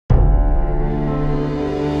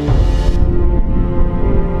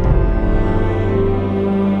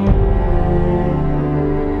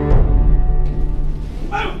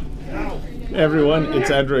everyone,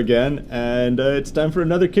 it's Andrew again, and it's time for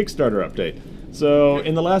another Kickstarter update. So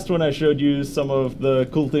in the last one I showed you some of the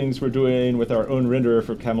cool things we're doing with our own renderer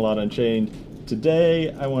for Camelot Unchained.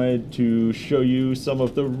 Today I wanted to show you some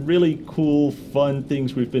of the really cool, fun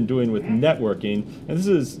things we've been doing with networking. And this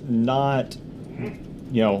is not,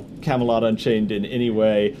 you know, Camelot Unchained in any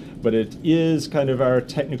way, but it is kind of our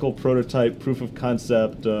technical prototype proof of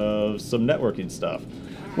concept of some networking stuff.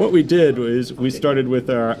 What we did was we started with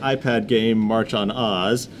our iPad game March on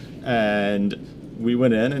Oz, and we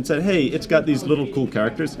went in and said, hey, it's got these little cool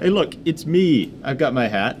characters. Hey, look, it's me. I've got my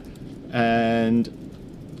hat. And,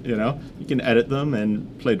 you know, you can edit them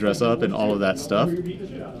and play dress up and all of that stuff.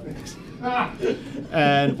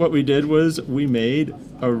 And what we did was we made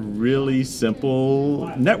a really simple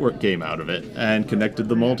network game out of it and connected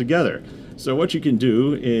them all together. So what you can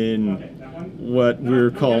do in what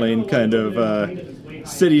we're calling kind of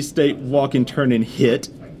city-state walk and turn and hit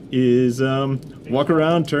is walk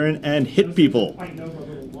around, turn, and hit people.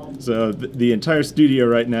 So the entire studio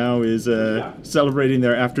right now is celebrating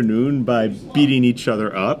their afternoon by beating each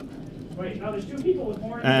other up.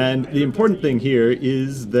 And the important thing here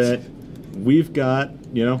is that we've got,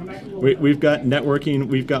 you know, we've got networking,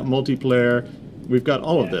 we've got multiplayer, we've got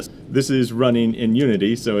all of this. This is running in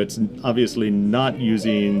Unity, so it's obviously not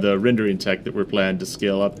using the rendering tech that we're planning to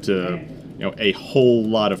scale up to, you know, a whole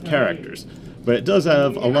lot of characters. But it does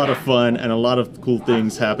have a lot of fun and a lot of cool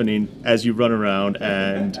things happening as you run around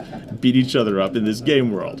and beat each other up in this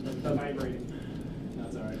game world.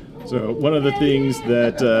 So one of the things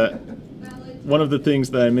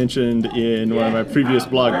that I mentioned in one of my previous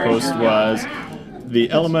blog posts was the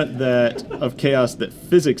element of chaos that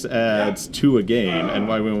physics adds to a game and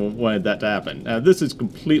why we wanted that to happen. Now this is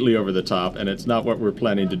completely over the top and it's not what we're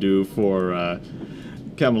planning to do for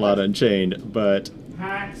Camelot Unchained, but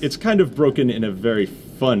it's kind of broken in a very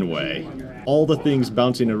fun way. All the things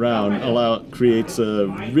bouncing around creates a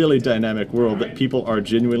really dynamic world that people are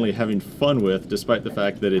genuinely having fun with, despite the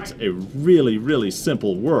fact that it's a really, really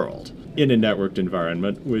simple world in a networked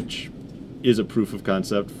environment, which is a proof of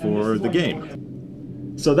concept for the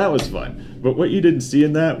game. So that was fun. But what you didn't see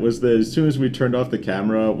in that was that as soon as we turned off the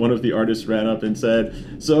camera, one of the artists ran up and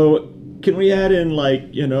said, so can we add in, like,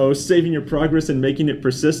 you know, saving your progress and making it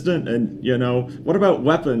persistent? And, you know, what about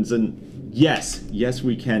weapons? And yes,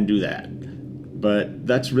 we can do that. But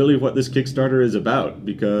that's really what this Kickstarter is about,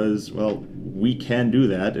 because, well, we can do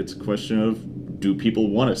that. It's a question of, do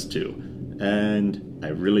people want us to? And I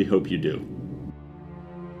really hope you do.